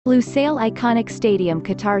Lusail iconic stadium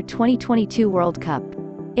Qatar 2022 World Cup.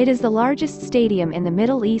 It is the largest stadium in the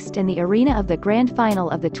Middle East and the arena of the grand final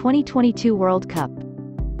of the 2022 World Cup.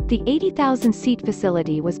 The 80,000-seat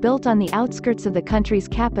facility was built on the outskirts of the country's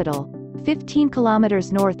capital, 15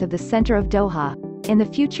 kilometers north of the center of Doha, in the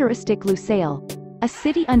futuristic Lusail, a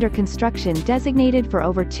city under construction designated for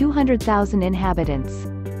over 200,000 inhabitants.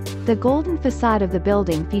 The golden facade of the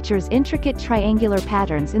building features intricate triangular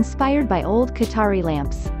patterns inspired by old Qatari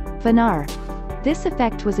lamps, fanar. This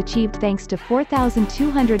effect was achieved thanks to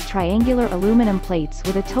 4,200 triangular aluminum plates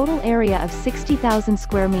with a total area of 60,000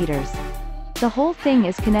 square meters. The whole thing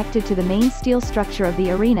is connected to the main steel structure of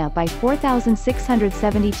the arena by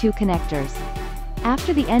 4,672 connectors.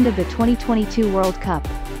 After the end of the 2022 World Cup,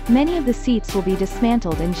 many of the seats will be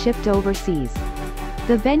dismantled and shipped overseas.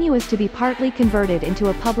 The venue is to be partly converted into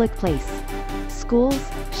a public place.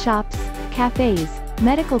 Schools, shops, cafes,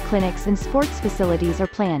 medical clinics and sports facilities are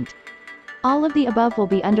planned. All of the above will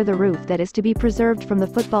be under the roof that is to be preserved from the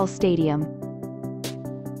football stadium.